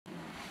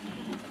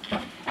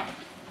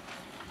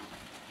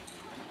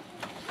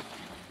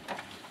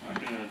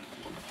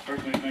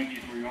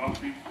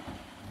offering.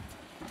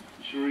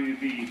 Sure you'll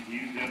be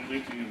used the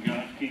uplifting of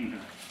God's kingdom.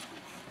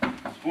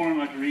 This morning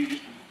I'd like to read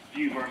just a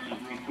few verses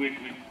real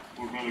quickly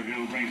before Brother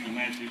Joe brings the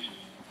message.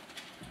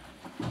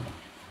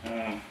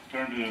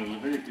 Turn to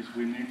Leviticus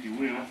with me if you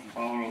will, and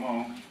follow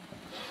along.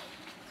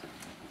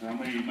 I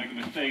may make a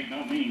mistake,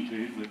 not meaning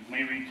to, but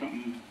may read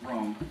something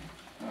wrong.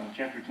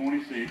 Chapter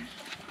 26.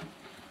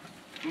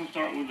 We'll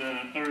start with the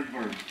third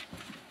verse.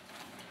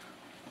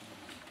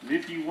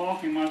 If you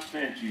walk in my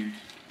statutes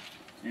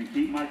and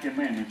keep my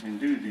commandments and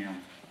do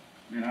them,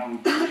 then I will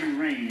give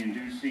you rain in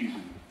due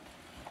season,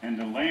 and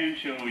the land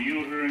shall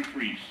yield her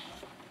increase,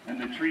 and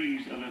the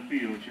trees of the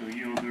field shall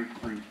yield their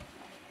fruit.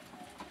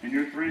 And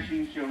your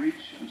threshing shall reach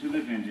unto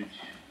the vintage,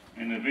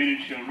 and the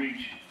vintage shall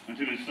reach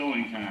unto the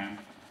sowing time,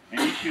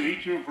 and ye shall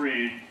eat your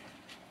bread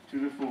to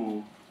the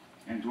full,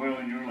 and dwell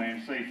in your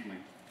land safely.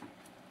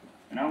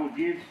 And I will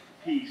give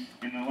peace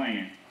in the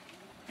land,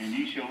 and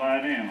ye shall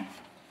lie down,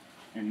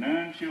 and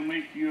none shall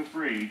make you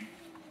afraid,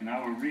 and I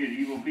will rid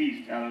evil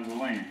beasts out of the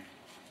land.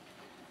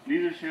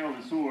 Neither shall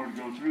the sword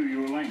go through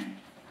your land.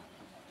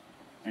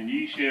 And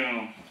ye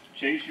shall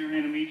chase your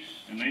enemies,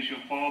 and they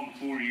shall fall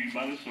before you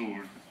by the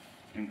sword.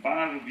 And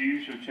 5 of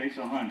you shall chase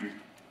 100,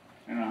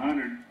 and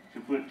 100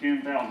 shall put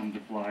 10,000 to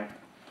flight.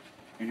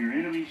 And your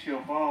enemies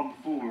shall fall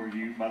before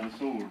you by the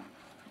sword.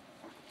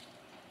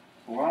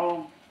 For I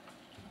will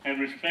have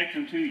respect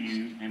unto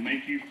you, and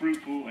make you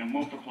fruitful, and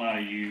multiply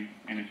you,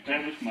 and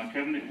establish my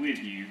covenant with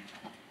you.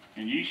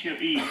 And ye shall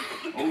eat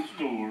old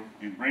store,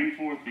 and bring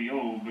forth the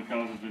old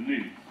because of the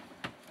new.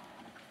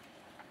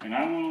 And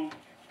I will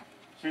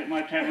set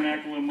my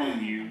tabernacle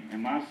among you,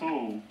 and my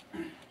soul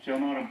shall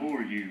not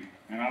abhor you.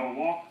 And I will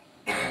walk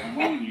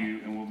among you,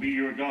 and will be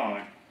your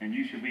God, and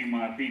you shall be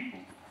my people.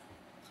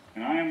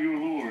 And I am your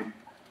Lord,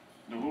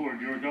 the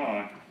Lord your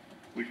God,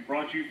 which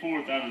brought you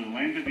forth out of the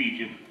land of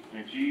Egypt,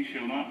 that ye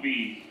shall not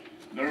be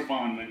their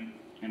bondmen,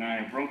 and I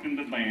have broken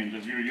the bands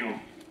of your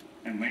yoke,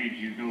 and made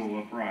you go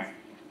upright.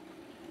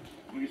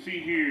 We can see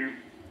here,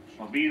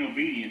 by being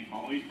obedient,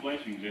 all these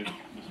blessings that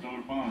bestowed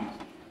upon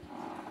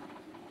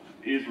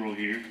Israel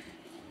here,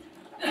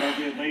 because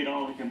they obeyed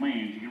all the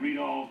commands. You can read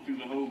all through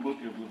the whole book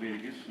of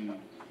Leviticus, and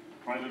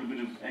probably a little bit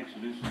of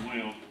Exodus as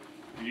well,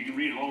 and you can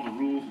read all the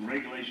rules and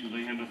regulations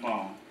they had to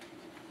follow.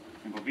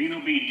 And by being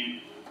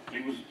obedient, they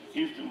was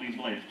instantly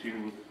blessed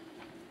here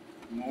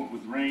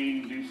with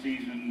rain, due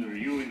season, their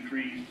yield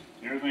increased.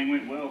 Everything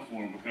went well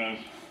for them because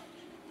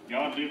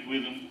God lived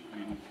with them,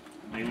 and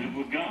they lived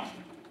with God.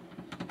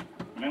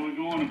 And then we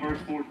go on in verse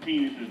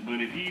 14, it says, But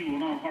if ye will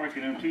not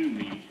hearken unto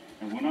me,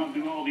 and will not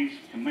do all these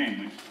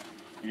commandments,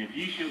 and if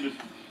ye shall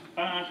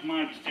despise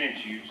my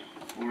statutes,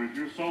 or if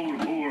your soul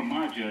abhor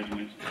my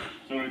judgments,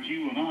 so that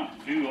ye will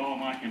not do all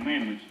my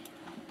commandments,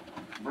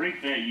 but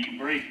that ye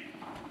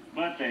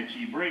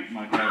break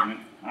my covenant,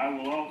 I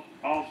will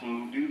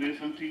also do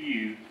this unto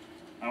you.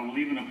 I will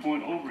even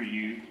appoint over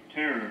you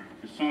terror,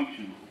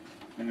 consumption,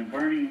 and a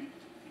burning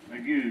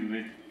ague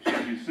that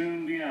shall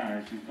consume the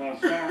eyes, and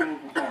cause sorrow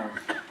of the heart.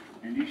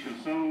 And ye shall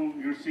sow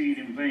your seed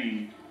in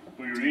vain,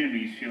 for your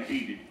enemies shall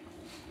eat it.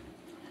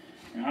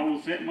 And I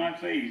will set my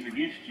face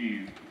against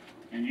you,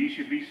 and ye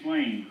shall be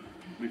slain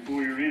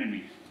before your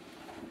enemies.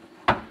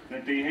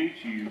 That they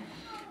hate you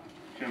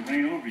shall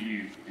reign over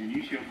you, and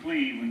ye shall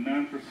flee when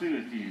none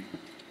pursueth you.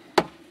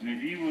 And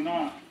if ye will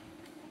not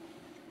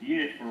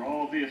yet for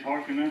all this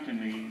hearken unto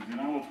me, then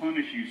I will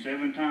punish you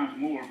 7 times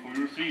more for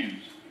your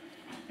sins.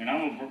 And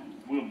I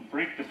will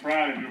break the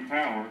pride of your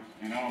power,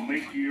 and I will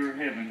make your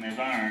heaven as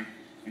iron,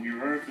 and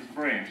your earth as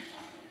brass.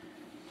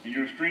 And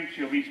your strength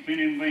shall be spent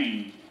in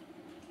vain,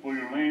 for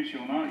your land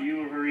shall not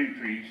yield her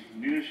increase,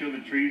 neither shall the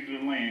trees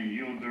of the land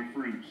yield their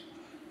fruits.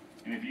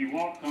 And if you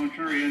walk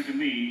contrary unto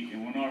me,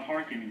 and will not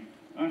hearken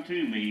unto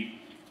me,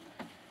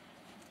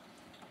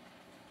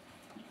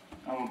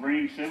 I will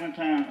bring 7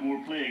 times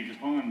more plagues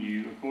upon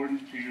you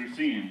according to your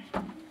sins.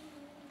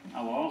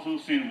 I will also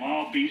send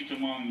wild beasts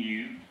among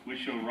you, which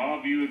shall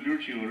rob you of your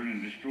children,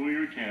 and destroy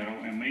your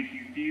cattle, and make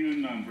you few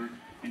in number,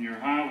 and your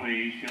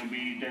highways shall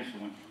be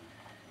desolate.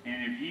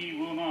 And if ye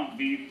will not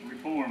be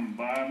reformed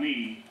by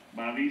me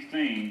by these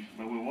things,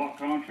 but will walk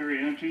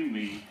contrary unto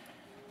me,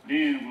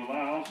 then will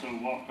I also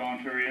walk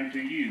contrary unto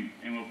you,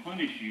 and will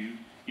punish you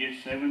yet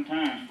 7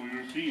 times for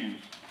your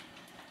sins.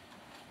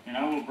 And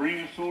I will bring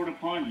a sword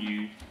upon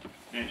you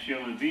that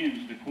shall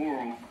avenge the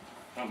quarrel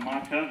of my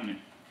covenant.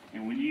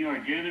 And when ye are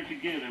gathered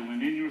together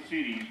within your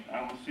cities,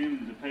 I will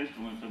send the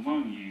pestilence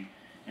among you,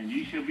 and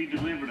ye shall be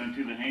delivered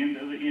unto the hand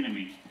of the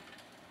enemy.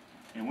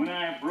 And when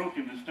I have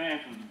broken the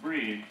staff of the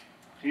bread,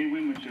 10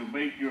 women shall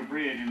bake your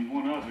bread in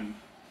one oven,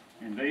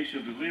 and they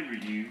shall deliver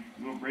you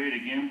your bread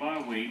again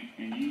by weight,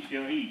 and ye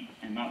shall eat,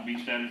 and not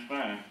be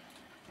satisfied.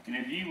 And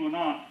if ye will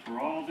not for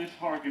all this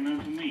hearken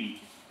unto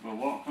me, but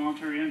walk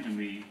contrary unto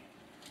me,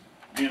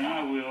 then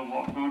I will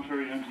walk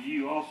contrary unto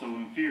you also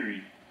in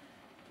fury.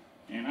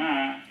 And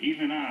I,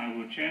 even I,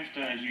 will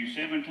chastise you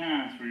 7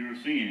 times for your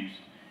sins.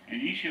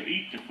 And ye shall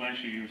eat the flesh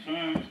of your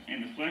sons,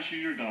 and the flesh of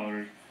your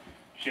daughters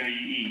shall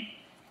ye eat.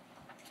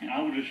 And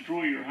I will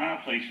destroy your high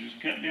places,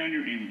 cut down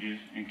your images,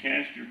 and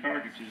cast your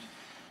carcasses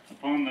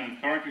upon the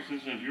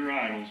carcasses of your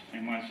idols,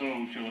 and my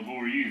soul shall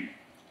abhor you.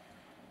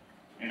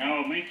 And I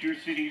will make your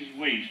cities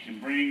waste, and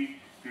bring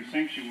your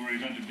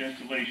sanctuaries unto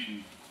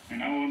desolation,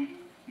 and I will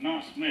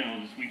not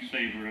smell the sweet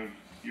savor of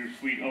your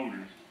sweet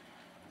odors.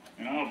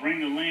 And I will bring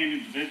the land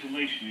into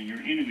desolation, and your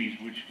enemies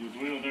which will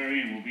dwell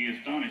therein will be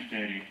astonished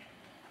at it.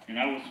 And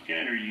I will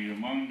scatter you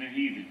among the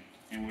heathen,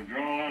 and will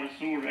draw out a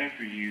sword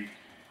after you,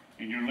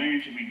 and your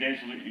land shall be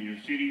desolate, and your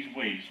cities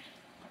waste.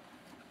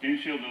 Then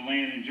shall the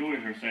land enjoy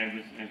her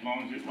Sabbath, as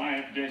long as it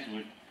lieth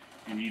desolate,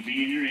 and ye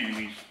be in your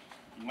enemies'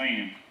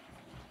 land.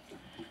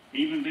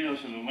 Even then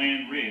shall the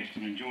land rest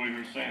and enjoy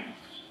her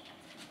Sabbaths.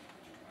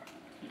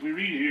 As we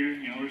read here,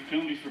 there's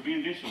penalties for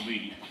being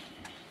disobedient.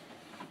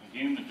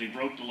 Again, that they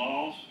broke the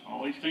laws,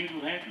 all these things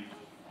would happen.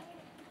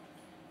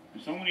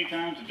 And so many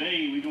times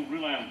today, we don't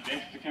realize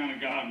that's the kind of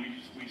God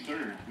we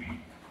serve.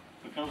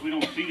 Because we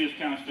don't see this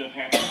kind of stuff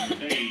happening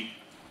today,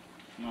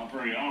 not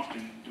very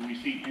often do we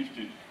see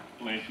instant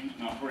blessings.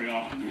 Not very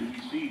often do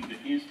we see the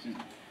instant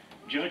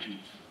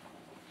judgments.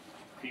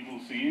 People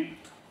sin,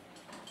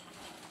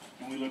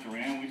 and we look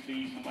around, we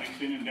see somebody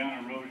sitting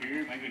down the road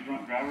here, maybe a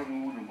drunk driver,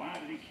 and we wonder, why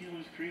did he kill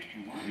this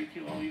Christian? Why did he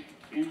kill all these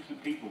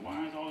innocent people?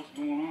 Why is all this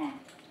going on?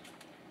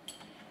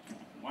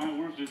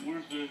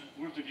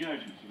 Where's the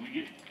judgments? And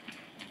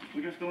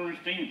we just don't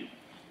understand it.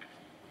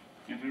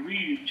 And if we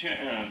read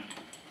in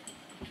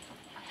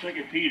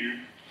 2 Peter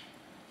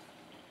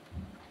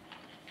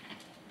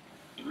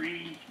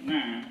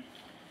 3:9,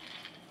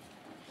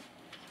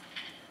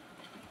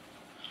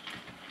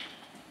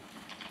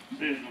 it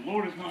says, the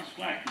Lord is not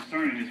slack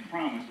concerning his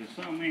promise,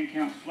 as some men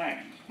count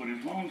slackness, but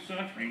is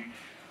long-suffering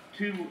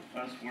to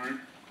usward,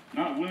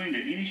 not willing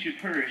that any should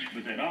perish,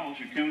 but that all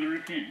should come to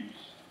repentance.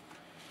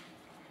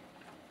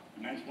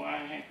 And that's why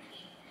it happens.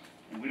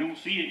 And we don't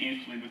see it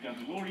instantly, because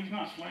the Lord, he's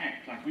not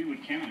slack like we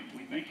would count it.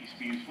 We think he's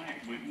being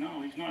slack, but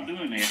no, he's not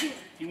doing that.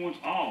 He wants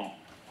all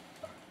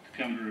to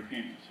come to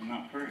repentance and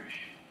not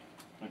perish,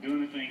 by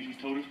doing the things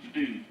he's told us to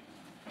do,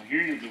 by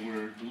hearing of the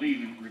word,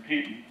 believing,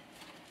 repenting,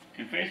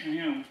 confessing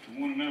him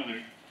to one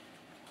another,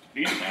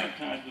 being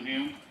baptized with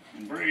him,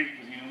 and buried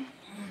with him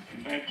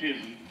in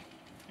baptism,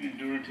 and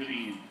enduring to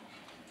the end.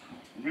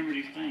 Remember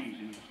these things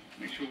and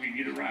make sure we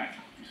get it right.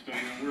 We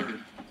study the word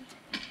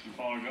and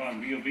follow God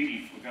and be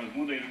obedient, because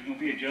one day there's going to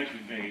be a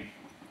judgment day,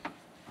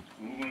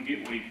 and we're going to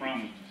get what he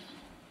promised us.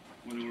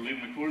 Whether we're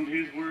living according to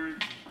his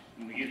word,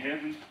 when we get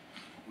heaven,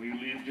 we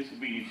live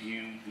disobedient to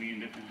him, we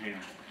end up in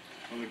hell.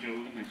 Brother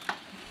Joe, the next.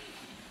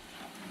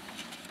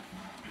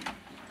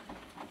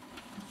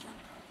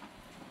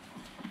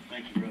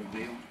 Thank you, Brother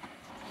Bill.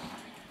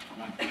 I'd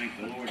like to thank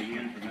the Lord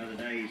again for another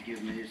day. He's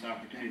given me this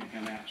opportunity to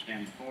come out and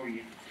stand before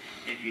you.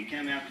 If you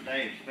come out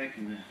today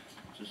expecting to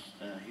just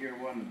hear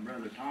one of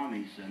Brother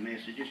Tommy's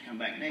message, just come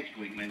back next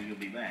week. Maybe he'll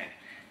be back.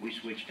 We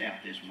switched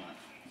out this month,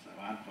 so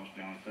I'm supposed to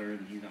be on the 3rd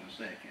and he's on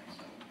the 2nd.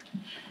 So,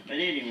 but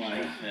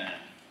anyways,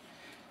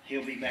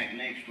 he'll be back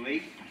next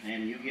week,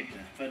 and you'll get to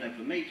put up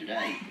with me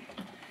today.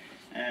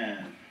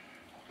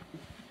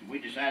 We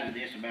decided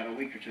this about a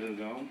week or two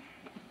ago.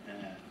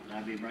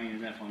 I'll be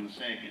bringing it up on the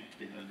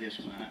 2nd of this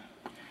month.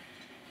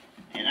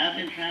 And I've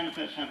been trying to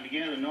put something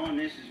together, knowing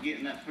this is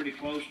getting up pretty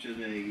close to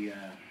the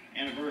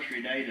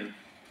anniversary date of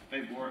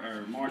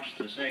March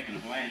the 2nd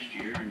of last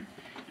year, and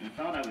I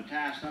thought I would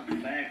tie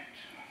something back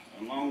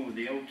along with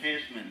the Old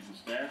Testament and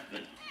stuff,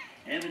 but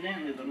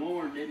evidently the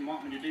Lord didn't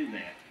want me to do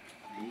that.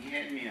 He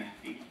had me,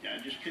 I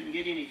just couldn't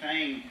get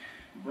anything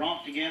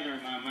brought together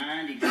in my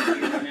mind. He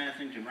didn't give me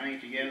nothing to bring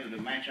it together to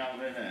match all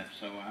that up,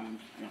 so I'm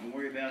not going to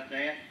worry about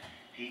that.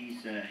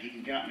 He's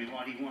got me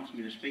what he wants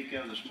me to speak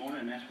of this morning,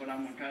 and that's what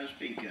I'm going to try to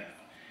speak of.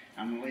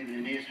 I'm going to leave it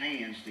in his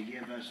hands to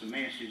give us a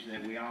message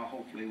that we all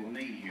hopefully will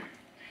need here.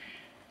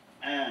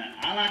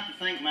 I like to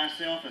think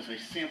myself as a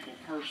simple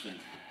person.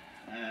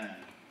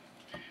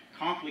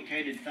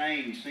 Complicated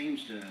things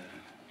seems to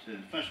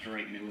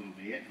frustrate me a little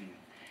bit,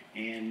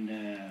 and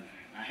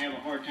I have a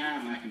hard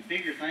time. I can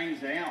figure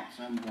things out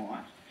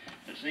somewhat,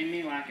 but it seems to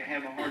me like I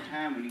have a hard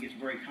time when it gets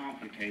very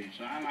complicated.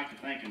 So I like to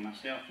think of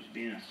myself as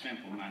being a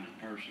simple-minded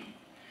person.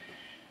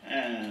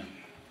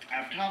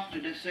 I've talked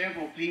to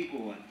several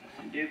people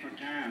at different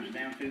times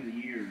down through the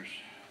years,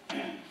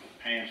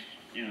 past,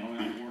 at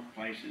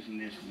workplaces and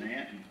this and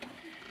that,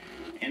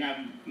 and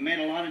I've met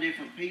a lot of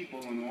different people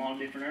in a lot of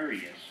different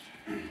areas,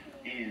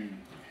 and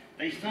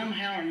they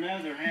somehow or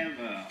another have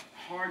a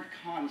hard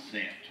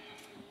concept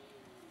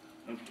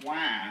of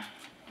why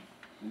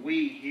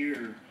we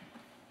here,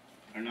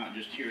 or not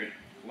just here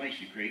at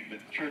Lacey Creek, but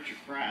Church of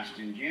Christ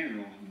in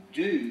general,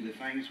 do the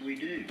things we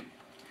do.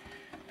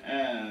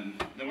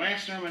 The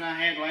last sermon I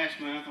had last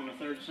month on the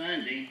 3rd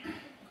Sunday,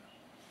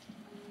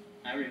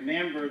 I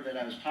remember that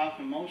I was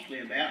talking mostly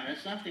about, and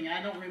that's something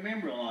I don't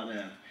remember a lot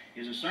of,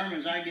 is the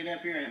sermons I get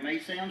up here, and it may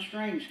sound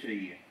strange to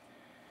you,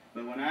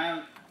 but when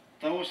I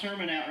throw a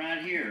sermon out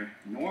right here,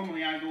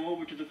 normally I go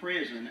over to the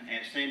prison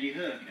at Sandy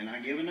Hook, and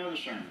I give another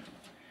sermon.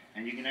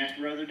 And you can ask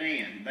Brother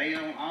Dan. They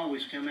don't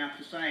always come out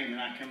the same,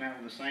 and I come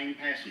out with the same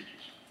passages.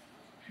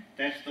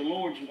 That's the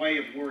Lord's way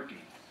of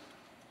working.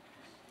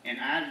 and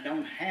I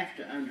don't have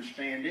to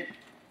understand it,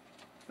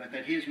 but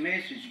that his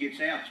message gets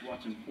out is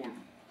what's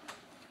important,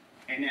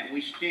 and that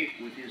we stick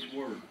with his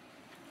word.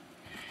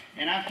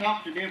 And I've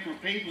talked to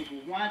different people,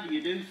 well, why do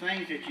you do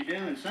things that you do?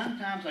 And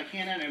sometimes I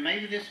can't understand.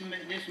 Maybe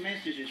this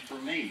message is for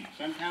me.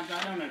 Sometimes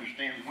I don't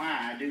understand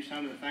why I do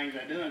some of the things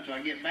I do until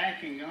I get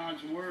back in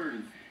God's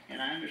word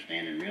and I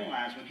understand and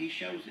realize when he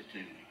shows it to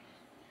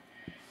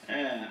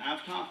me.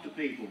 I've talked to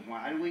people,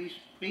 why do we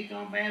speak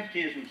on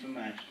baptism so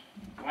much?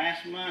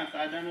 Last month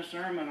I done a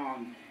sermon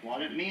on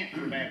what it meant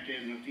for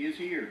baptism if he is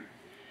here.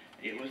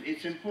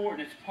 It's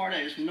important. It's part of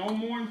it. It's no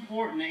more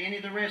important than any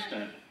of the rest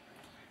of it.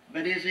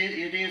 But it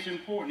is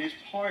important. It's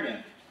part of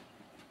it.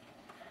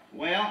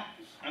 Well,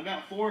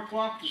 about 4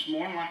 o'clock this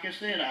morning, like I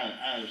said,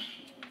 I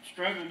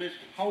struggled this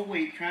whole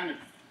week trying to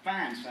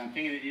find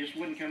something, and it just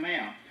wouldn't come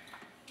out.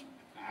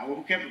 I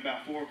woke up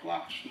about 4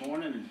 o'clock this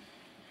morning, and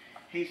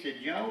he said,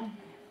 Joe,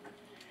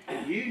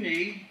 you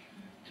need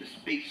to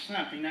speak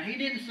something. Now, he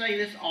didn't say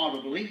this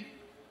audibly.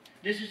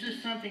 This is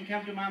just something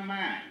come to my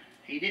mind.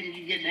 He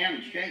didn't get down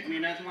and shake me or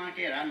nothing like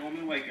that. I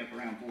normally wake up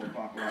around 4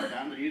 o'clock a lot of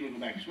times, but usually go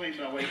back to sleep,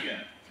 so I wake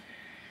up.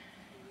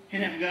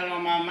 And it got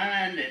on my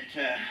mind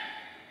that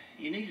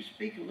you need to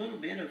speak a little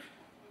bit of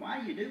why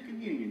you do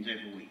communions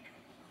every week.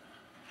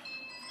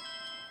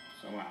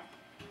 So I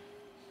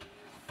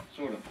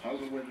sort of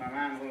puzzled with my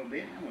mind a little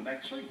bit, and I went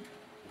back to sleep.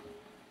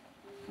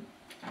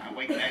 I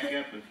wake back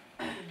up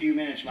a few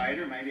minutes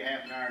later, maybe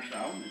half an hour or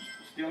so, and it's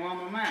still on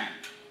my mind.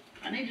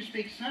 I need to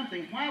speak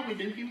something why we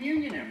do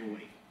communion every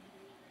week.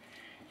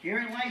 Here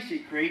at Lacey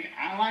Creek,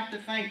 I like to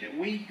think that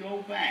we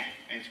go back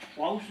as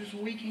close as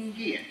we can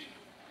get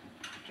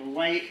to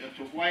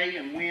way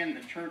and when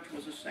the church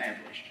was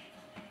established.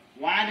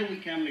 Why do we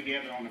come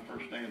together on the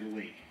first day of the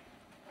week?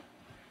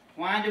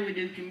 Why do we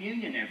do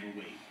communion every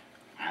week?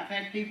 I've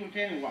had people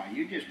tell me, why,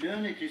 you're just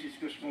doing it, it's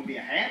just going to be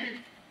a habit.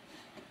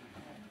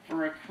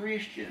 For a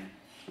Christian,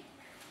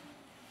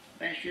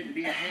 that shouldn't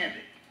be a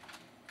habit.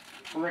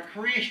 For a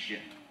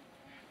Christian,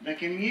 the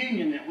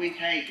communion that we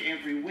take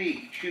every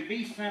week should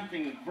be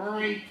something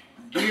very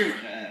dear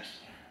to us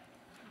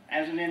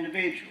as an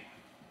individual.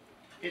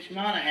 It's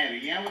not a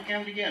habit. Yeah, we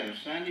come together.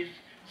 Sunday's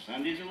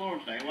the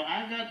Lord's Day. Well,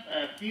 I've got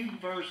a few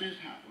verses.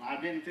 I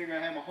didn't figure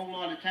I'd have a whole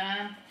lot of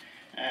time.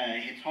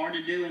 It's hard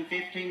to do in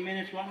 15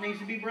 minutes what needs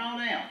to be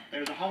brought out.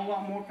 There's a whole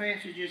lot more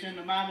passages in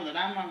the Bible that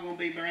I'm not going to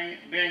be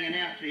bringing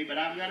out to you, but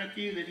I've got a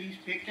few that he's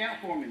picked out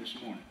for me this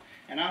morning,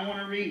 and I want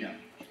to read them.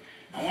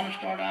 I want to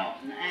start out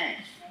in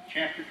Acts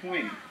chapter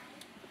 20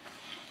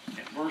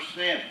 at verse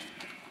 7.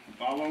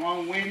 Follow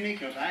along with me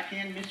because I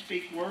can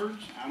misspeak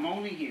words. I'm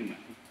only human.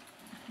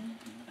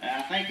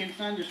 I think in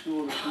Sunday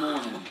school this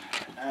morning,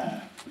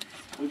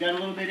 we got a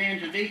little bit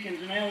into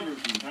deacons and elders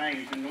and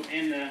things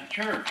in the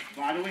church.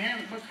 Why do we have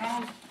it?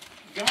 Because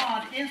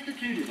God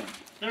instituted them.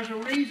 There's a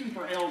reason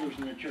for elders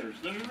in the church.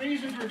 There's a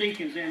reason for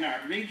deacons in there.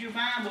 Read your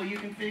Bible, you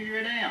can figure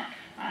it out.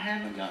 I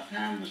haven't got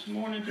time this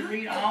morning to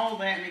read all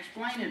that and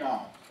explain it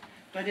all.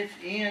 But it's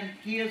in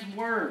his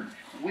word.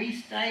 We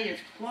stay as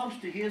close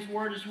to his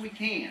word as we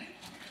can.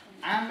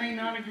 I may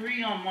not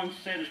agree on one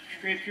set of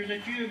scriptures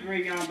that you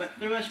agree on, but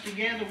through us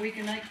together we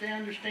can make the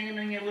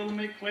understanding a little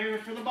bit clearer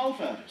for the both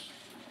of us.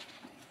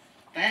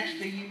 That's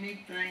the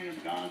unique thing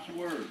of God's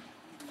word.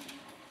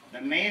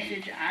 The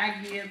message I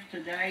give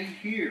today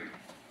here,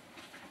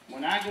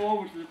 when I go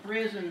over to the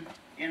prison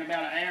in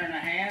about an hour and a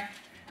half,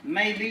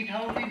 may be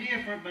totally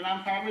different, but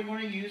I'm probably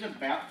going to use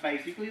about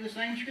basically the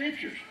same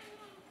scriptures.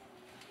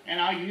 And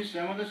I'll use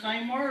some of the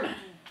same words.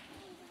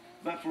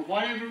 But for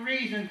whatever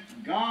reason,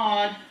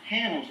 God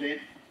handles it.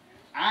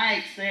 I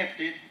accept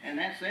it, and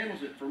that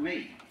settles it for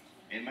me.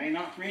 It may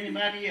not for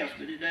anybody else,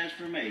 but it does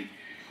for me.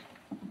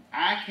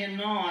 I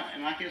cannot,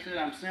 and like I said,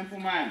 I'm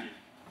simple-minded.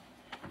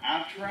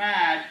 I've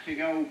tried to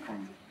go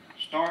from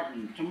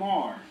starting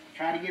tomorrow,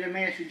 try to get a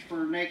message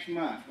for next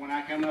month when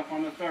I come up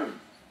on the 3rd.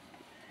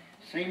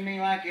 Seems to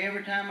me like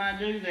every time I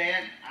do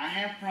that, I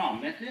have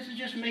problems. This is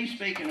just me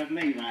speaking of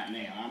me right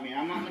now. I mean,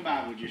 I'm not in the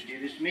Bible just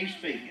yet. It's me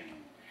speaking.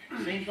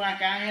 Seems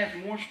like I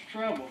have more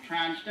trouble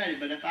trying to study,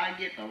 but if I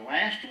get the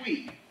last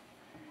week,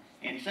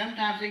 and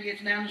sometimes it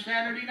gets down to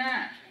Saturday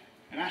night,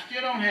 and I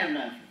still don't have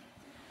nothing,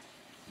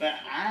 but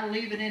I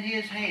leave it in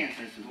his hands.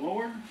 I said,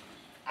 Lord,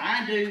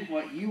 I do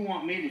what you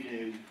want me to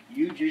do.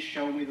 You just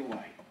show me the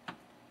way.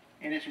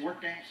 And it's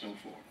worked out so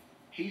far.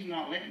 He's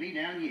not let me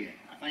down yet.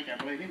 I think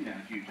I've let him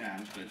down a few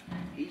times, but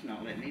he's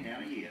not let me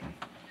down yet.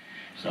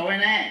 So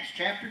in Acts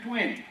chapter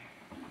 20,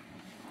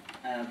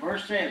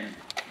 verse 7,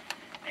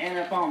 and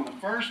upon the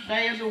first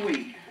day of the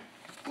week,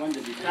 when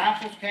the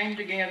disciples came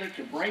together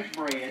to break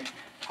bread,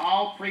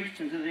 Paul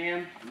preached unto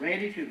them,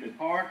 ready to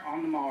depart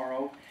on the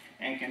morrow,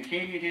 and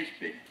continued his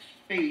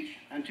speech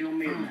until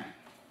midnight.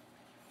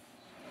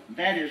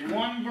 That is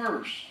one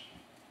verse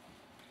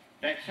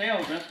that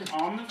tells us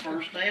on the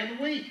first day of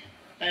the week.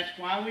 That's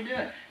why we do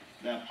it.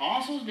 The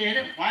apostles did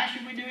it. Why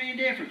should we do any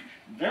different?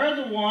 They're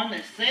the one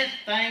that set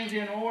things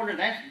in order.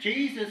 That's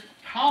Jesus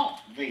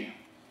taught them.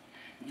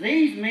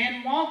 These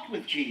men walked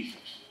with Jesus,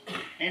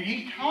 and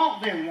he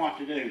taught them what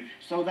to do.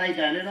 So they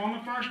done it on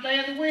the first day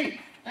of the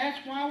week.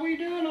 That's why we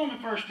do it on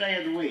the first day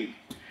of the week.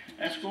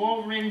 Let's go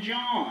over in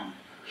John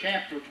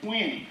chapter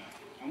 20.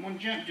 I'm going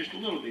to jump just a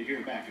little bit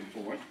here back and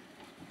forth.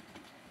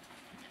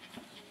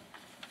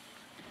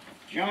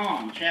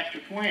 John chapter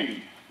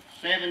 20,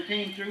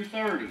 17 through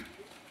 30.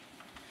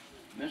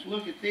 Let's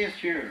look at this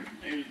here.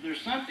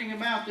 There's something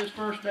about this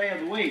first day of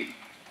the week.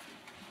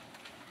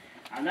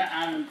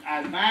 I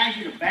advise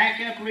you to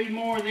back up and read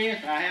more of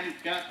this. I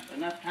haven't got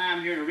enough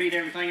time here to read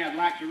everything I'd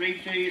like to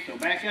read to you, so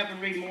back up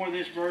and read more of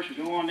this verse and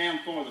go on down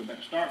further. But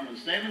starting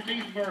with the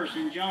 17th verse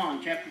in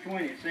John chapter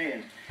 20, it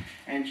says,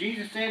 "And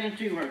Jesus said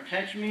unto her,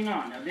 Touch me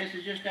not." Now this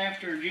is just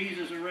after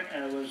Jesus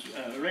was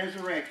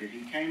resurrected.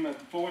 He came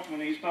up forth when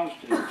he was supposed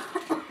to.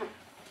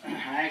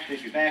 Actually,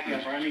 if you back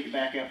up, or I need to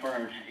back up,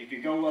 or if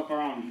you go up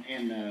on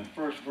in the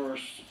first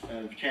verse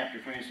of chapter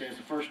 20, it says,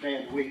 "The first day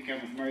of the week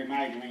cometh Mary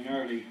Magdalene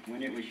early,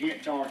 when it was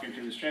yet dark,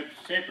 into the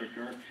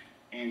sepulchre,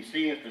 and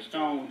seeth the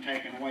stone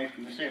taken away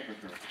from the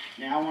sepulchre."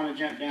 Now I want to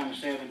jump down to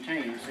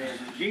 17. It says,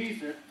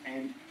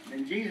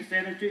 Then Jesus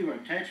said unto her,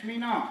 Touch me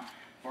not,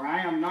 for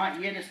I am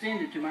not yet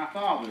ascended to my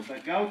Father,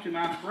 but go to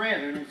my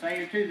brethren, and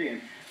say unto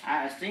them,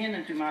 I ascend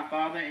unto my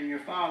Father and your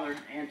Father,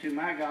 and to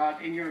my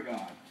God and your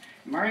God.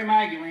 Mary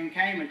Magdalene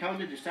came and told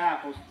the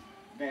disciples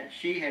that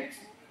she had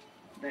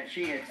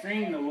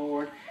seen the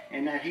Lord,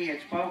 and that he had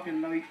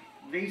spoken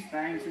these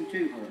things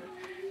unto her.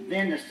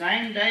 Then the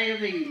same day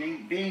of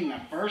evening, being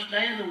the first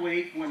day of the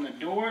week, when the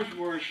doors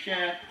were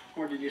shut,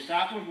 where the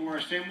disciples were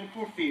assembled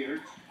for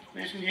fear.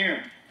 Listen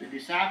here. The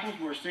disciples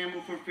were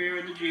assembled for fear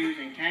of the Jews,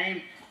 and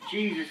came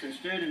Jesus and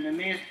stood in the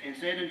midst, and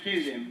said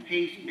unto them,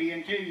 Peace be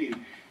unto you.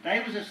 They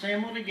was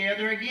assembled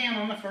together again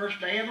on the first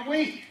day of the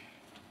week.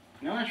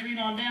 Now let's read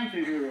on down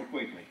through here real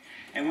quickly.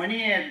 And when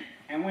he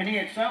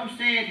had so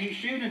said, he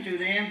shewed unto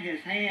them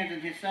his hands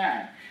and his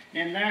side.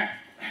 Then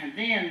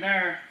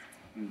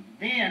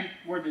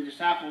were the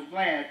disciples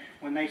glad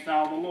when they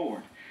saw the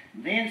Lord.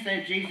 Then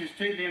said Jesus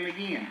to them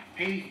again,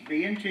 Peace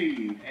be unto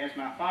you. As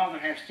my Father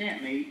hath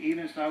sent me,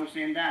 even so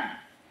send I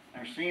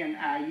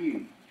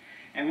you.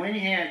 And when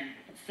he had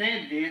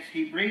said this,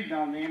 he breathed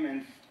on them,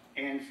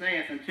 and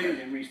saith unto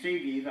them,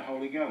 Receive ye the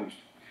Holy Ghost.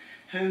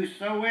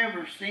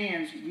 Whosoever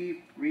sins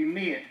ye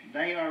remit,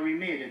 they are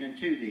remitted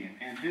unto them.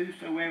 And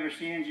whosoever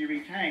sins ye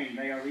retain,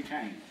 they are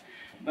retained.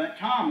 But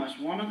Thomas,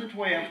 one of the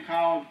 12,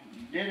 called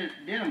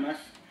Didymus,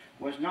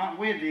 was not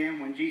with them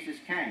when Jesus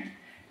came.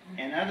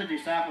 And other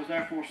disciples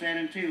therefore said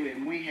unto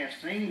him, We have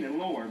seen the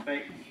Lord.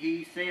 But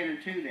he said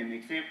unto them,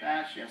 Except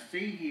I shall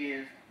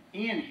see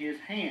in his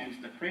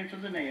hands the prints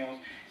of the nails,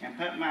 and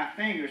put my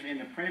fingers in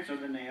the prints of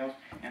the nails,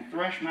 and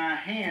thrust my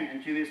hand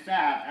into his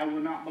side, I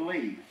will not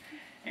believe.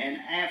 And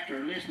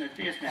listen to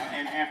this now,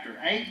 and after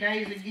 8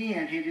 days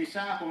again, his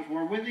disciples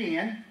were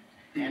within,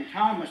 and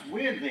Thomas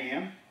with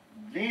them.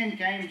 Then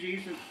came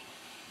Jesus,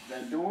 the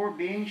door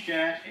being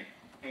shut,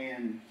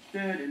 and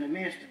stood in the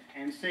midst,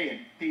 and said,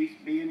 Peace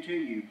be unto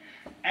you.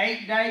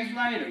 8 days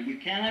later, you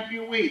count up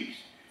your weeks.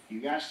 You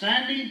got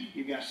Sunday,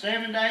 you got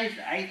 7 days.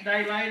 The 8th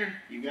day later,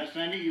 you got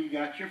Sunday, you've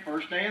got your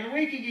first day of the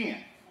week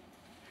again.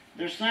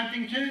 There's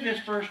something to this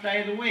first day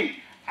of the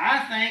week. I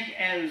think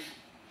as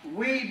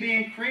we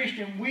being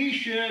Christian, we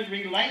should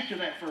relate to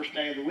that first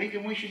day of the week,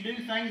 and we should do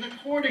things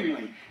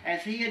accordingly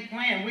as he had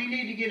planned. We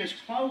need to get as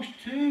close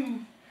to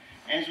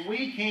as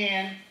we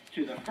can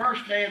to the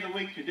first day of the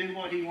week to do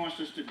what he wants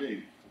us to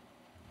do.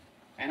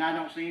 And I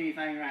don't see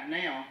anything right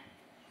now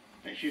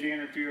that should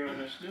interfere with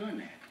us doing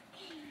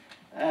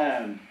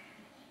that.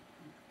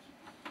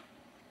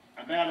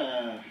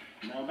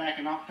 Back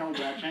in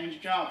October, I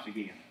changed jobs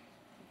again.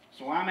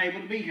 So I'm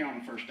able to be here on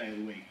the first day of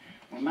the week.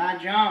 When my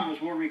job was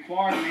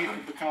required me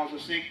because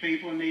of sick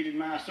people and needed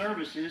my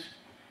services,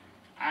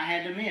 I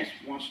had to miss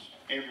once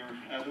every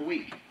other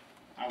week.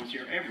 I was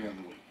here every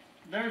other week.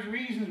 There's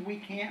reasons we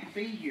can't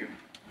be here.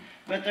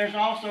 But there's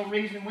also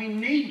reason we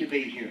need to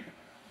be here.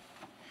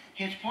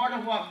 It's part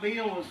of what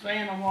Bill was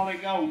saying a while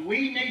ago.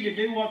 We need to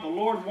do what the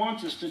Lord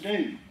wants us to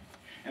do.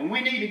 And we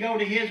need to go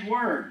to his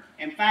word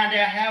and find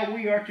out how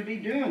we are to be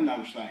doing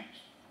those things.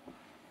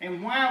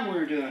 And why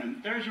we're doing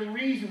them. There's a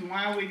reason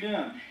why we do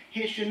them.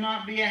 It should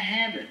not be a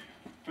habit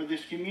for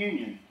this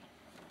communion.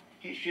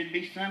 It should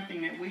be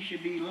something that we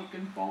should be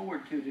looking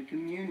forward to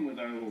commune with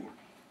our Lord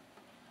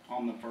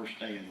on the first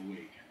day of the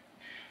week.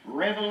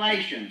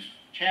 Revelations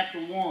chapter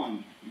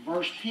 1,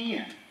 verse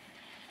 10.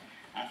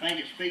 I think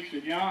it speaks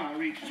to John.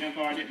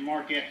 I didn't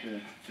mark that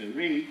to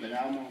read, but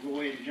I'm going to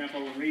go ahead and jump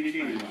over and read it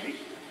anyway.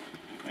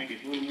 I think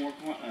it's a little more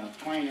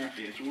plainer if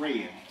it's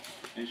read.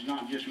 It's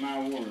not just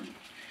my word.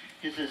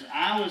 It says,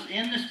 I was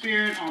in the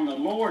Spirit on the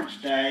Lord's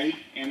day,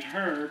 and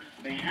heard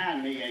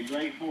behind me a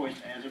great voice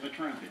as of a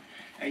trumpet.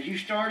 As you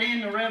start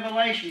in the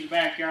Revelations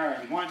back there,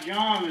 and what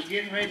John was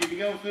getting ready to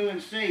go through and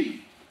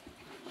see,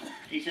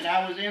 he said,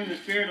 I was in the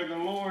Spirit of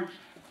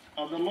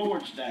the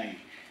Lord's day.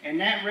 And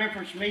that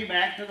referenced me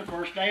back to the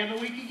first day of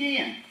the week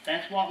again.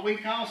 That's what we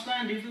call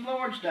Sundays, the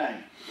Lord's Day,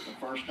 the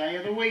first day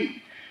of the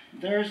week.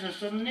 There's a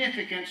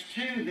significance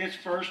to this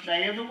first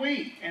day of the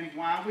week and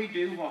why we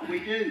do what we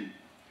do.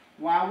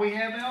 Why we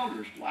have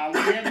elders, why we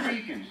have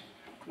deacons,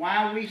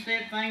 why we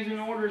set things in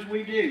order as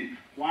we do.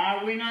 Why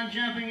are we not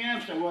jumping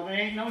up? So, well, there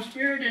ain't no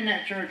spirit in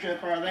that church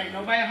up there. There ain't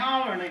nobody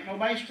hollering. There ain't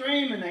nobody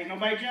screaming. There ain't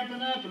nobody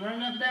jumping up and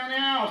running up and down the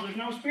aisles. There's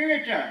no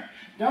spirit there.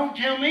 Don't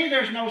tell me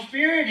there's no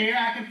spirit here.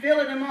 I can feel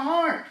it in my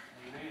heart.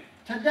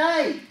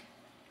 Today.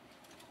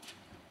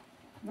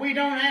 We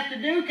don't have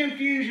to do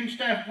confusion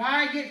stuff.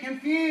 Why get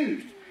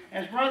confused?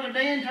 As Brother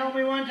Dan told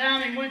me one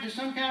time, he went to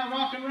some kind of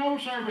rock and roll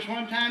service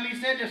one time. He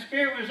said the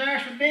spirit was there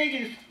so big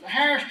his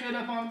hair stood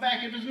up on the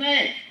back of his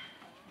neck.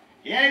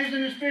 Yeah, he was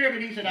in the spirit,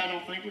 but he said, I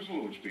don't think it was the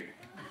Lord's Spirit.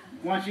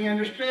 Once he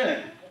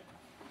understood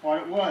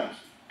what it was.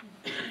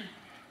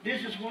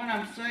 This is what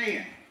I'm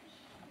saying.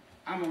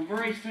 I'm a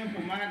very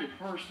simple-minded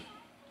person.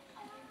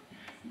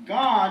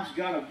 God's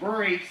got a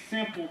very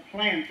simple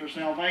plan for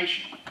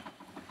salvation.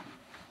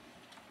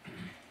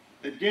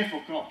 The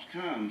difficulty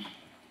comes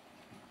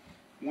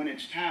when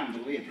it's time to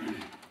live it.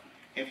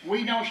 If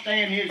we don't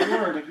stay in His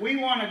Word, if we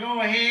want to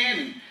go ahead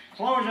and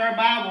close our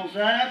Bibles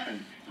up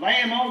and lay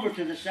them over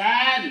to the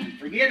side and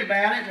forget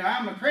about it,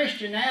 I'm a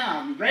Christian now,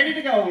 I'm ready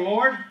to go,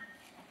 Lord.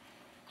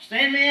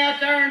 Send me out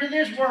there into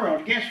this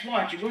world. Guess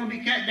what? You're going to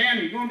be cut down.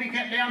 You're going to be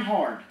cut down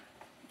hard.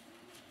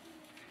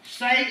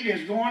 Satan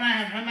is going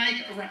to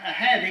make a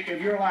havoc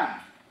of your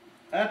life.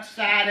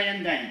 Upside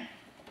and down.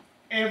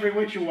 Every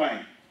which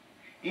way.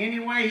 Any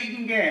way he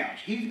can gouge.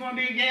 He's going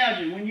to be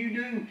gouging. When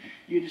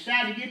you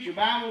decide to get your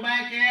Bible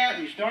back out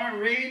and you start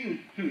reading,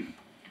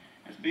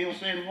 as Bill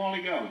said a while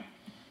ago,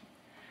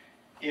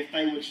 if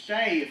they would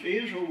stay, if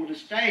Israel would have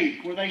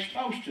stayed where they're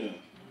supposed to,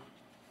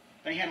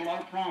 they had a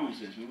lot of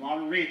promises and a lot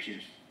of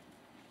riches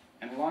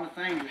and a lot of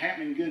things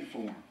happening good for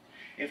them.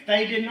 If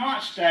they did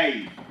not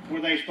stay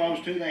where they're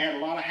supposed to, they had a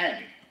lot of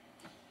havoc.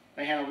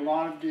 They had a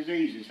lot of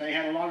diseases. They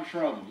had a lot of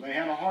troubles. They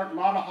had a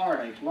lot of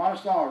heartaches, a lot of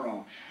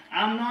sorrow.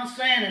 I'm not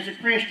saying as a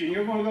Christian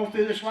you're going to go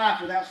through this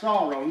life without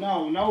sorrow.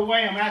 No, no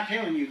way am I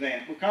telling you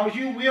that. Because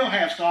you will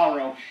have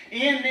sorrow.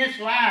 In this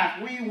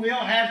life we will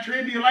have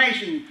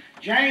tribulation.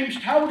 James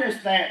told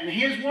us that in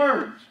his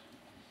words.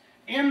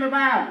 In the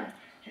Bible.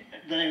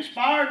 The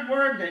inspired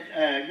word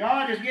that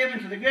God has given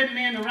to the good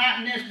men to write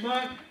in this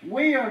book,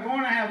 we are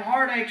going to have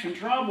heartaches and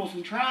troubles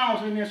and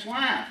trials in this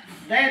life.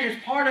 That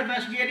is part of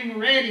us getting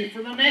ready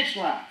for the next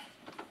life.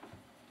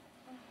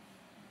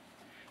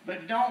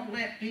 But don't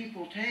let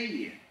people tell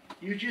you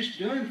you're just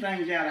doing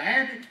things out of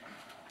habit.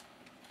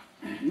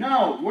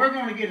 No, we're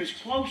going to get as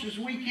close as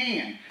we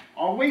can.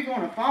 Are we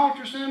going to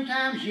falter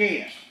sometimes?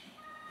 Yes.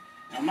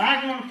 Am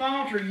I going to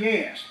falter?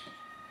 Yes.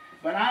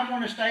 But I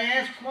want to stay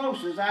as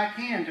close as I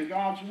can to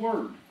God's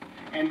Word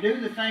and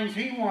do the things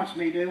He wants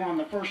me to do on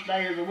the first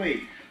day of the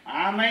week.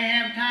 I may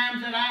have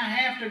times that I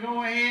have to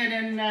go ahead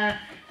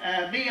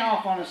and be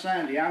off on a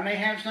Sunday. I may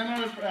have some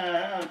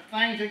other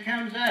things that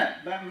comes up.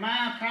 But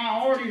my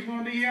priority is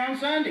going to be here on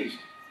Sundays.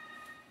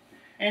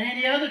 And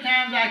any other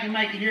times I can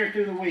make it here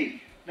through the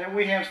week that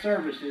we have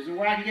services and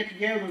where I can get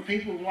together with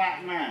people with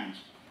like minds.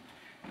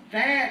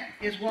 That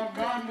is what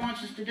God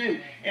wants us to do.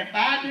 If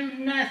I do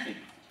nothing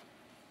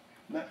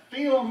but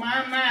fill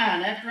my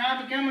mind, after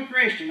I become a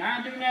Christian,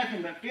 I do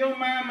nothing but fill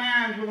my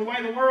mind with the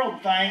way the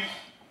world thinks,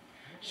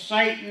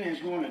 Satan is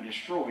going to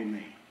destroy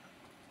me.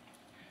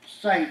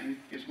 Satan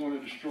is going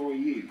to destroy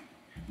you.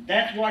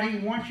 That's what he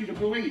wants you to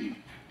believe.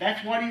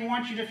 That's what he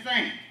wants you to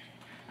think.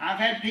 I've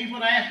had people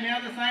to ask me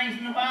other things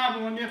in the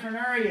Bible in different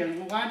areas.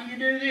 Well, why do you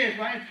do this?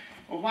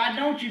 Why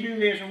don't you do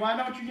this? Or why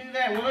don't you do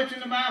that? Well, it's in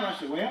the Bible. I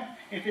said, well,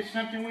 if it's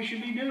something we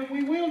should be doing,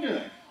 we will do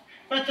it.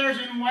 But there's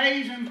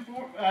ways and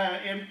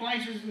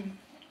places, and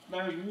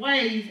there's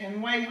ways and the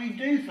way we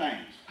do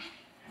things.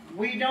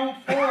 We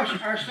don't force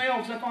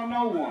ourselves upon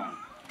no one.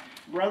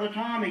 Brother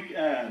Tommy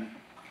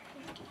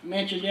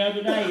mentioned the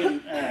other day,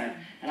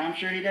 and I'm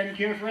sure he doesn't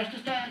care for us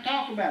to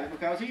talk about it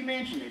because he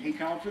mentioned it. He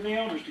called for the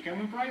elders to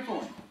come and pray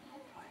for him.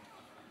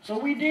 So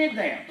we did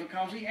that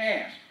because he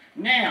asked.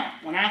 Now,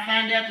 when I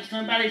find out that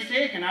somebody's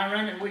sick and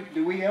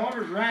do we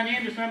elders run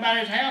into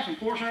somebody's house and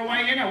force our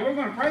way in? No, we're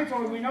going to pray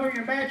for you. We know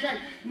you're in bad shape.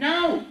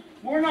 No,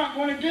 we're not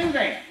going to do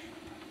that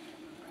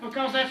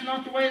because that's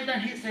not the way it's done.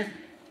 He says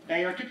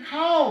they are to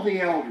call the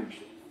elders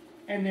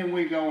and then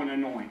we go and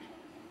anoint.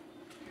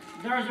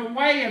 There's a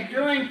way of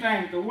doing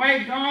things, the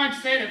way God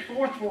set it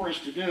forth for us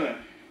to do it.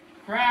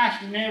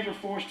 Christ never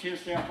forced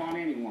Himself on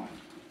anyone.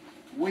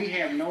 We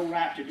have no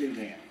right to do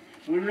that.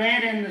 We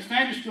read in the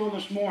Sunday school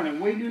this morning,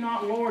 we do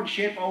not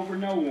lordship over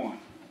no one.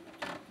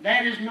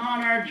 That is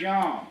not our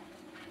job.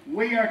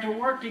 We are to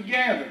work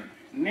together,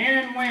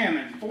 men and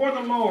women, for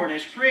the Lord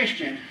as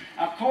Christians,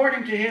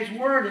 according to His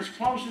Word as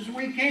close as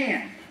we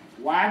can.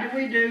 Why do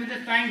we do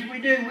the things we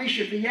do? We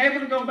should be able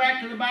to go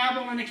back to the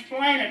Bible and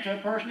explain it to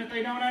a person if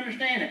they don't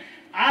understand it.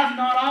 I've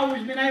not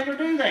always been able to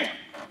do that.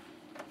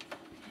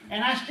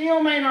 And I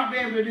still may not be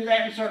able to do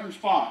that in certain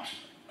spots.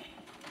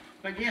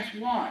 But guess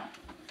what?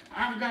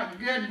 I've got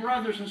good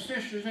brothers and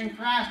sisters in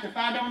Christ. If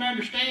I don't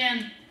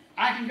understand,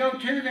 I can go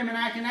to them and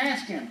I can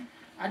ask Him,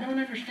 I don't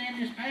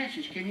understand this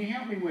passage. Can you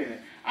help me with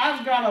it?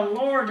 I've got a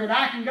Lord that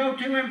I can go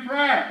to in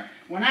prayer.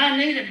 When I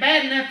need it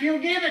bad enough, He'll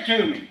give it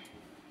to me.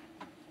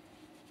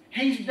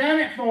 He's done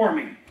it for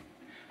me.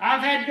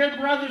 I've had good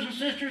brothers and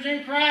sisters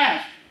in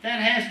Christ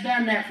that has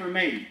done that for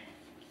me.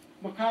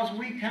 Because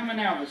we coming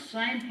out of the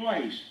same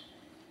place,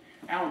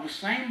 out of the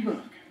same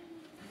book,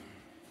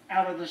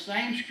 out of the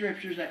same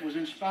scriptures that was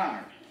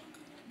inspired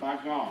by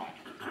God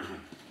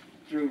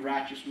through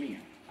righteous men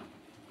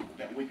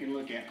that we can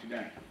look at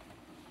today.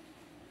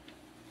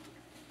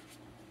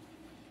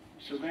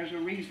 So there's a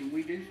reason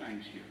we do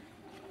things here.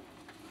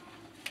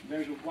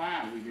 There's a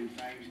why we do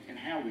things and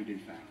how we do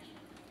things.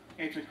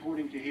 It's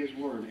according to His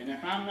Word. And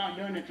if I'm not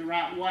doing it the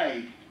right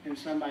way, then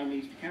somebody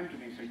needs to come to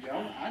me and say,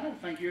 Joe, I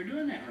don't think you're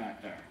doing that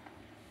right there.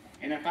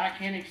 And if I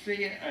can't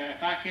see it,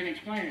 if I can't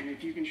explain it, and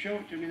if you can show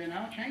it to me, then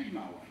I'll change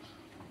my ways.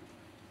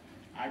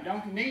 I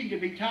don't need to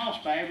be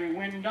tossed by every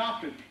wind and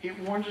doctrine. It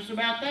warns us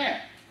about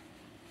that.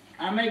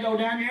 I may go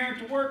down here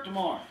to work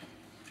tomorrow,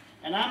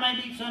 and I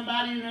may meet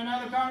somebody in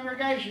another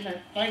congregation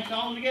that thinks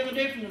altogether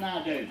different than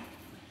I do.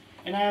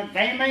 And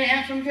they may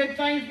have some good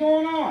things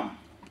going on.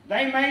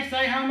 They may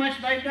say how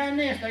much they've done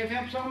this. They've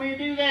helped so many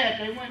do that.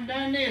 They went and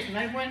done this, and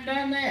they went and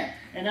done that.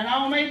 And it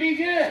all may be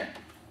good.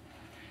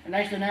 And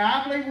they say,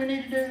 now I believe we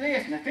need to do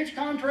this. And if it's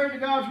contrary to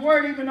God's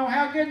Word, even know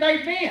how good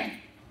they've been.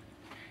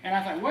 And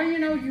I thought, well, you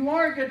know, you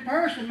are a good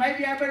person.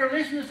 Maybe I better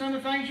listen to some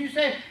of the things you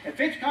said. If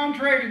it's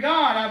contrary to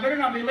God, I better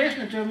not be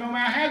listening to them no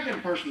matter how good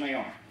a person they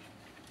are.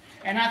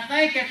 And I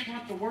think that's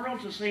what the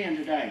world's seeing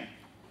today.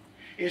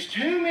 Is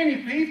too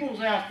many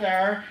peoples out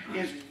there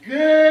is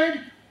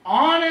good,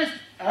 honest,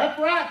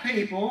 upright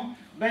people,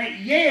 but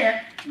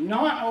yet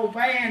not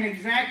obeying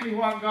exactly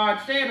what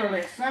God said, or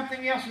let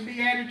something else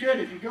be added to it.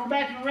 If you go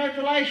back to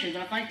Revelations,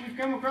 I think we've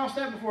come across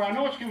that before. I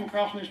know it's come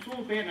across in this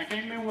pulpit, and I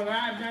can't remember whether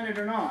I've done it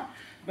or not.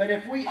 But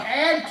if we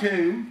add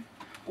to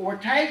or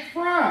take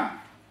from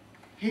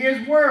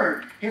His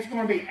Word, it's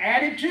going to be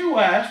added to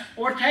us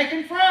or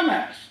taken from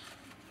us.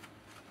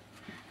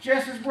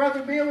 Just as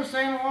Brother Bill was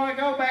saying a while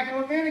ago back in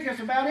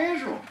Leviticus about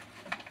Israel.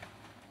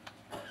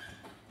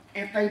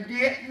 If they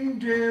didn't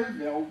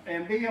do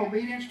and be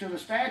obedient to the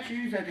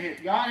statutes that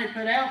God had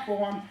put out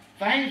for them,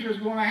 things was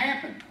going to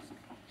happen.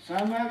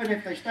 Some of it,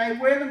 if they stayed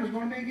with them, was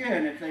going to be good.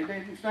 And if they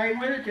didn't stay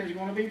with it, it was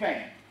going to be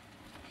bad.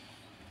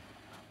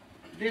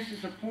 This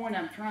is the point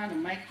I'm trying to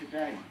make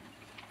today.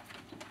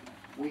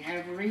 We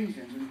have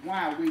reasons and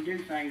why we do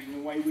things in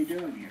the way we do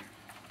them here.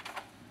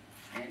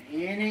 And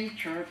any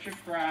church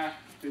of Christ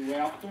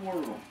throughout the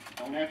world,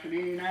 don't have to be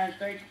in the United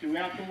States,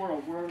 throughout the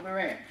world, wherever they're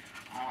at,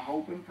 I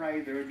hope and pray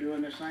they're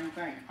doing the same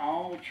thing.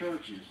 All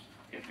churches,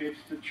 if it's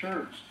the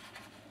church,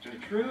 the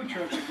true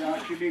church of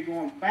God, should be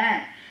going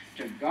back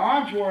to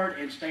God's Word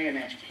and staying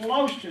as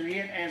close to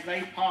it as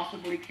they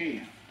possibly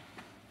can.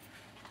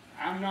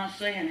 I'm not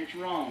saying it's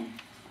wrong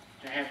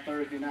to have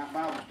Thursday night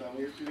Bible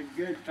studies. It's a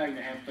good thing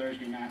to have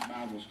Thursday night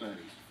Bible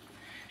studies.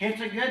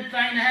 It's a good thing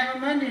to have a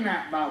Monday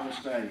night Bible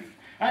study,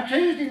 a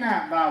Tuesday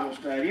night Bible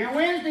study, a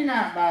Wednesday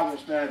night Bible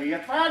study, a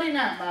Friday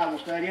night Bible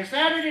study, a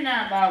Saturday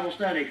night Bible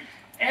study.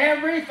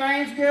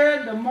 Everything's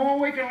good the more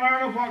we can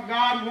learn of what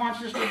God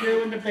wants us to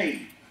do and to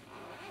be.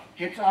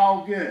 It's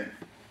all good.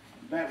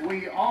 But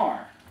we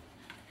are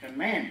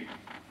commanded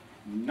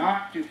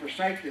not to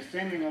forsake the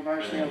assembling of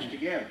ourselves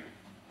together.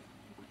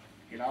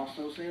 It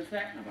also says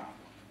that in the Bible.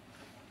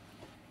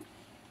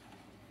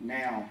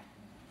 Now,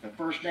 the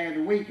first day of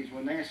the week is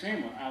when they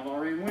assemble. I've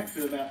already went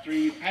through about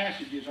 3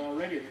 passages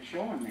already that's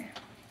showing that.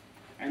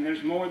 And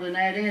there's more than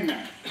that in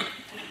there.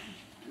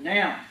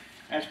 Now,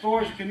 as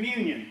far as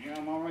communion,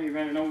 I'm already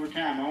running over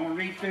time. I want to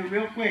read through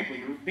real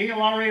quickly.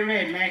 Bill already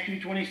read Matthew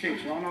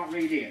 26, so I'll not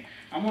read it.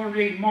 I'm going to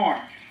read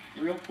Mark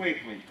real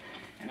quickly.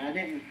 And I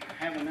didn't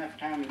have enough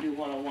time to do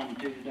what I wanted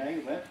to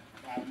today, but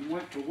I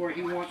went to where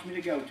he wants me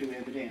to go to,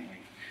 evidently.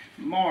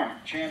 Mark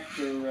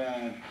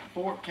chapter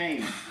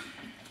 14,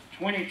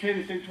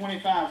 22 through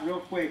 25, real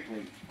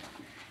quickly.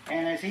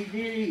 And as he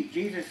did eat,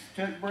 Jesus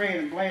took bread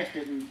and blessed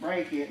it and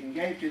brake it and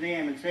gave to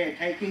them and said,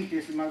 "Take, eat,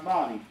 this is my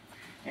body."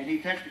 And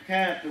he took the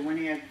cup, and when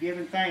he had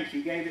given thanks,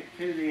 he gave it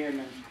to them,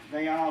 and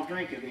they all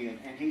drank of it.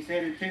 And he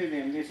said unto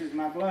them, "This is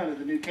my blood of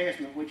the New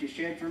Testament, which is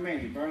shed for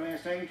many. Verily I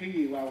say unto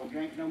you, I will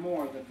drink no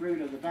more of the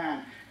fruit of the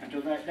vine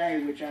until that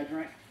day which I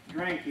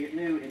drank it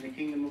new in the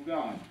kingdom of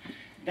God."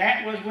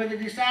 That was where the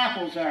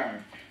disciples are.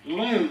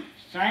 Luke,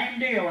 same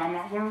deal. I'm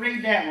not going to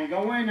read that one.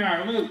 Go in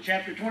there. Luke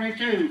chapter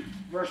 22,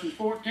 verses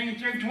 14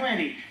 through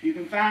 20. You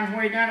can find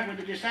where he done it with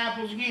the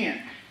disciples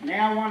again.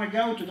 Now I want to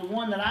go to the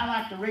one that I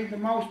like to read the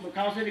most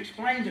because it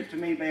explains it to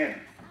me better.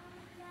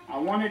 I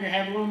wanted to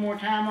have a little more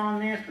time on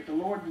this, but the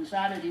Lord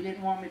decided He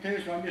didn't want me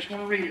to, so I'm just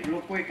going to read it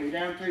real quickly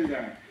down through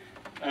there.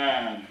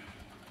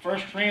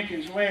 1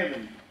 Corinthians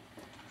 11,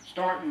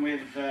 starting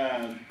with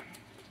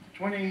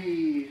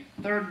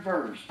 23rd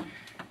verse.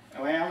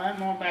 Well, I'm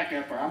going to back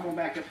up there. I'm going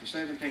to back up to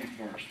 17th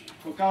verse.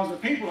 Because the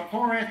people at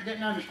Corinth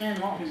didn't understand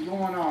what was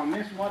going on.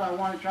 This is what I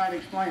want to try to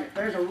explain it.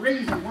 There's a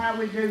reason why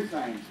we do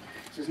things.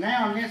 It says,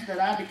 "Now in this that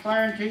I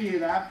declare unto you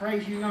that I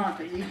praise you not,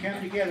 that ye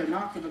come together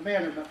not for the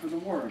better, but for the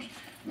worse."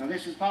 Now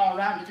this is Paul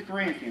writing to the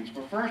Corinthians.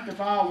 "For first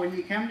of all, when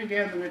ye come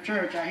together in the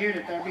church, I hear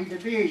that there be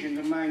divisions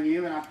among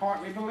you, and I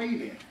partly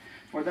believe it.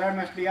 For there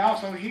must be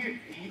also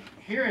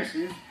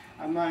heresies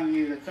among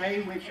you, that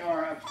they which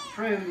are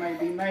approved may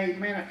be made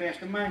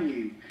manifest among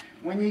you.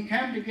 When ye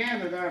come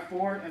together,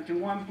 therefore, unto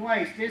one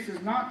place, this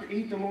is not to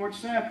eat the Lord's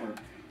Supper.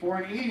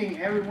 For in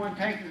eating everyone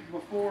taketh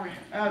before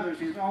others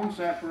his own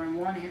supper, and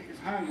one is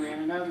hungry,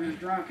 and another is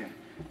drunken.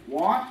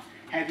 What?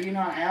 Have ye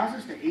not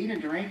houses to eat and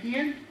drink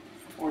in?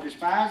 Or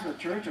despise the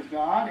church of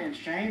God, and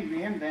shame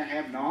them that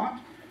have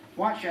not?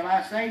 What shall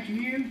I say to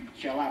you?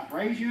 Shall I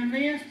praise you in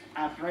this?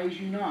 I praise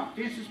you not.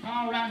 This is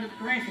Paul writing to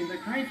the Corinthians. The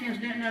Corinthians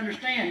didn't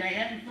understand. They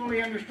hadn't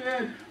fully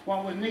understood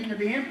what was needing to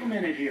be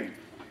implemented here.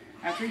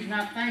 That's the reason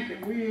I think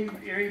that we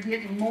are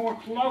getting more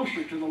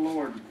closer to the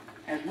Lord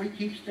as we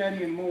keep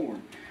studying more.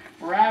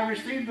 For I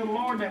received of the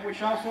Lord that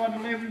which also I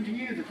delivered unto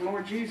you, that the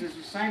Lord Jesus,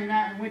 the same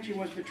night in which he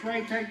was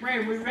betrayed, take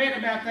bread. We read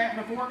about that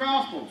in the 4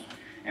 Gospels.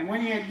 And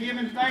when he had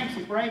given thanks,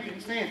 he brake it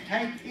and said,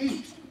 Take,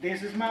 eat.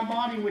 This is my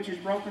body which is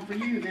broken for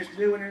you. This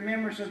do in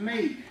remembrance of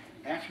me.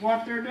 That's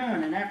what they're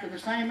doing. And after the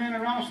same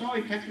manner also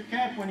he took the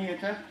cup when he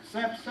had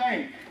supped,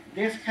 saying,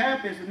 This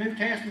cup is the New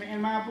Testament in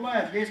my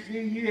blood. This do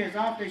you as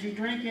oft as you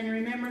drink in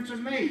remembrance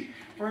of me.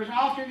 For as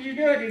often as you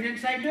do it, he didn't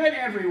say do it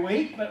every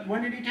week, but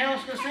when did he tell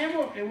us to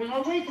assemble? It was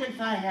a weekly thing.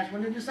 That's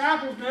when the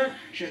disciples do it.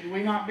 Shouldn't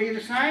we not be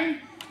the same?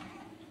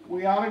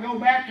 We ought to go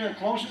back to as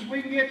close as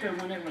we can get to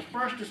when it was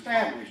first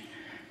established.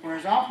 For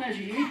as often as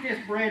you eat this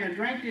bread and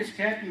drink this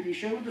cup, you do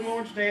show the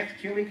Lord's death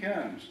till he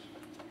comes.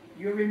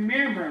 You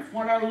remember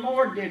what our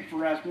Lord did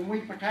for us when we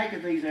partake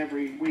of these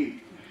every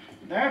week.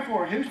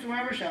 Therefore,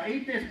 whosoever shall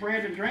eat this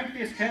bread and drink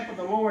this cup of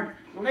the Lord,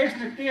 listen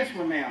to this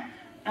one now,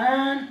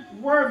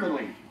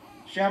 unworthily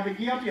shall be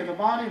guilty of the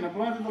body and the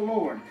blood of the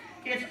Lord.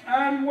 It's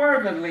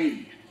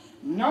unworthily.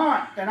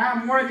 Not that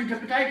I'm worthy to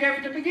partake of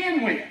it to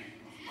begin with.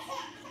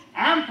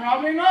 I'm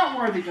probably not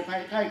worthy to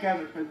partake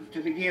of it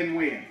to begin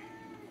with.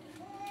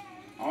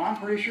 Oh, I'm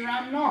pretty sure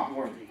I'm not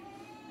worthy.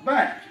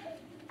 But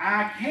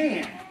I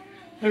can,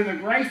 through the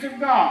grace of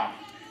God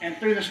and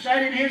through the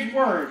study of his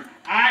word,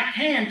 I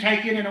can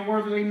take it in a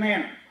worthily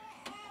manner.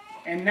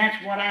 And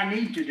that's what I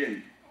need to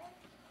do,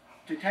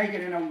 to take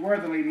it in a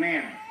worthily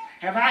manner.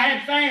 Have I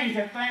had things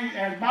that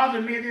has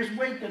bothered me this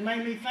week that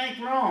made me think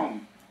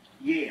wrong?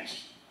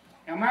 Yes.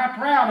 Am I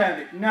proud of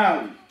it?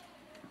 No.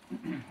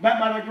 But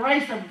by the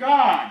grace of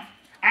God,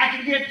 I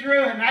can get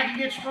through it and I can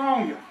get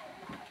stronger.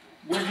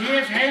 With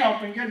his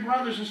help and good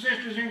brothers and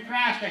sisters in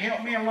Christ to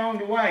help me along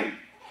the way,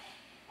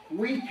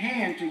 we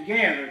can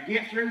together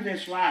get through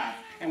this life,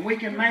 and we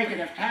can make it.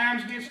 If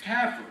times gets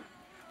tougher,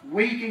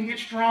 we can get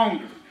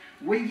stronger.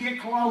 We get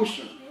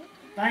closer.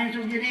 Things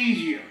will get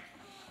easier.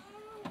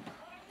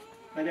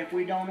 But if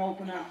we don't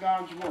open up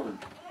God's word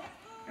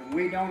and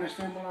we don't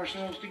assemble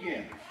ourselves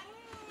together,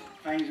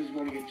 things is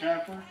going to get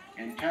tougher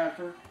and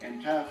tougher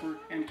and tougher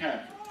and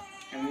tougher.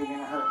 And we're going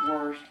to hurt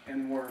worse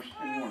and worse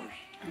and worse.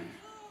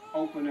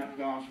 Open up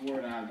God's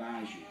word, I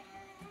advise you.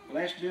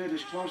 Let's do it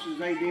as close as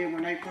they did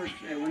when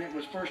it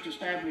was first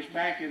established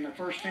back in the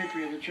first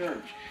century of the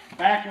church.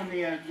 Back when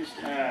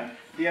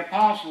the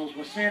apostles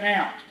were sent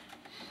out.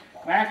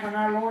 Back when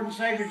our Lord and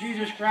Savior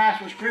Jesus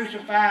Christ was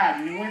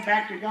crucified and he went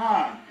back to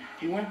God.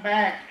 He went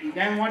back, he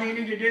done what he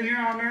needed to do here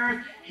on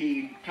earth.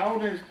 He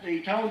told the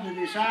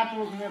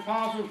disciples and the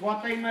apostles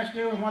what they must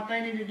do and what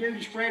they need to do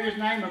to spread his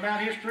name about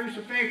his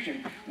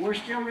crucifixion. We're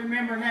still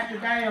remembering that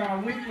today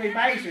on a weekly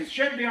basis.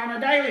 Should be on a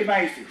daily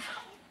basis.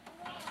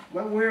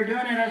 But we're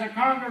doing it as a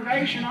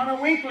congregation on a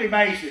weekly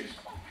basis.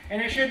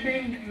 And it should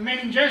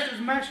mean just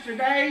as much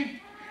today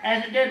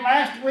as it did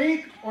last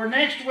week, or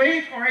next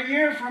week, or a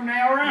year from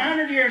now, or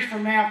 100 years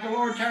from now if the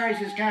Lord tarries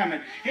his coming.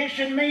 It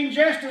should mean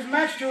just as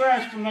much to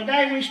us from the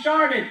day we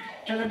started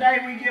to the day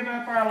we give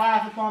up our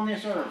life upon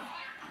this earth.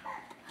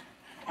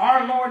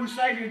 Our Lord and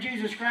Savior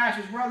Jesus Christ,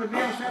 as Brother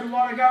Bill said a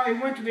while ago, he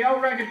went to the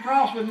old rugged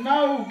cross with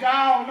no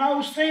guile,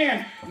 no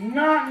sin,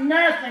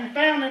 nothing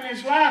found in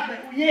his life,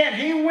 but yet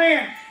he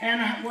went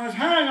and was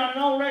hung on an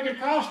old rugged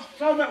cross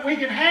so that we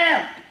could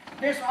have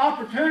this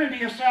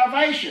opportunity of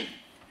salvation.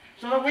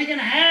 So that we can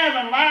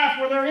have a life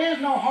where there is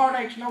no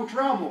heartaches, no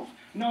troubles,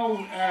 no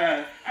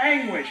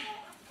anguish,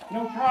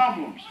 no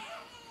problems.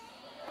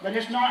 But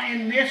it's not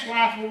in this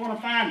life we're going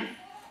to find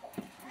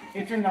it.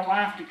 It's in the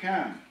life to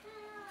come.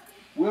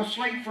 We'll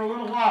sleep for a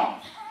little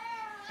while,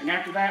 and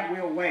after that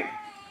we'll wake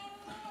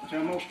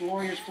to a most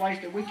glorious place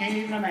that we can't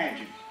even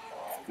imagine.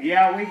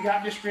 Yeah, we've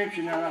got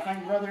description of it. I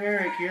think Brother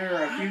Eric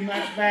here a few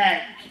months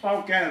back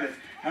spoke of it,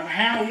 of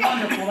how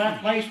wonderful that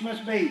place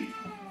must be.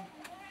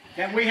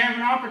 That we have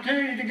an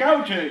opportunity to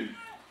go to.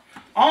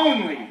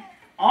 Only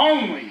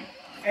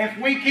if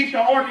we keep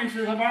the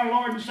ordinances of our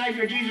Lord and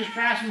Savior Jesus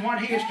Christ and what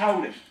he has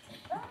told us.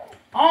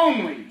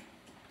 Only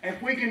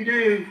if we can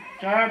do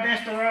to our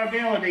best of our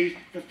abilities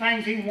the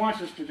things he wants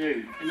us to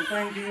do and the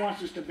things he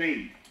wants us to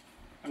be.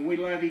 And we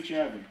love each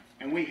other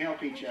and we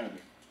help each other.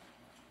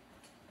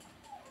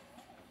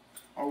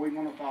 Are we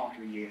going to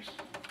falter? Yes.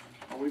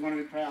 Are we going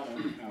to be proud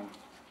of it? No.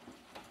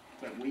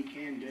 But we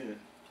can do it.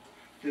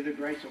 Through the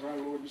grace of our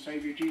Lord and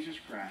Savior Jesus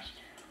Christ,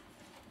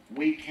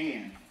 we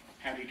can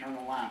have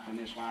eternal life when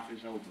this life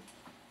is over.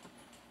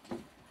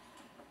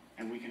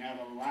 And we can have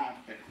a life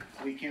that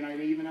we cannot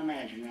even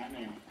imagine right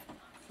now.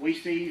 We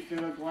see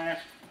through a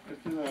glass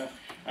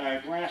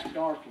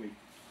darkly.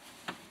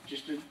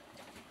 Just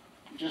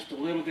a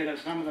little bit of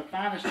some of the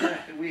finest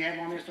stuff that we have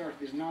on this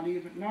earth is not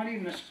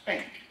even a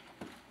speck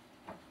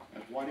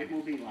of what it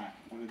will be like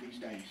one of these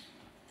days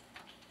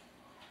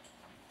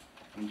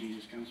when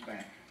Jesus comes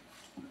back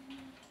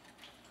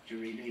to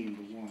redeem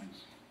the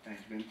ones that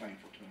have been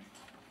faithful to him.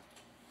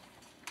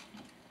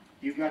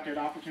 You've got that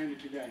opportunity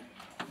today.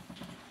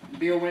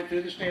 Bill went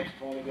through the steps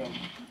a while ago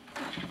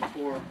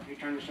before he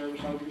turned the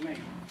service over to me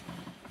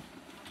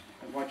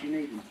of what you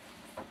need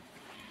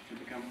to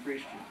become a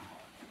Christian.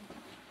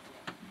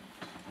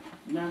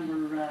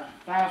 Number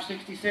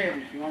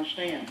 567, if you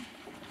understand.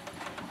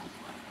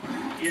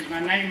 Is my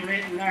name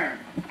written there?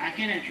 I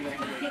can answer that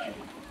question.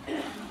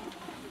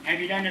 Have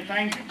you done the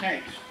things it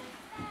takes?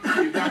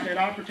 You've got that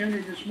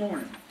opportunity this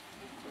morning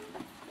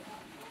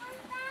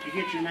to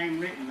get your name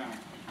written there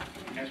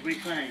as we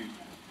sing.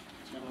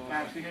 Number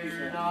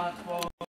 567.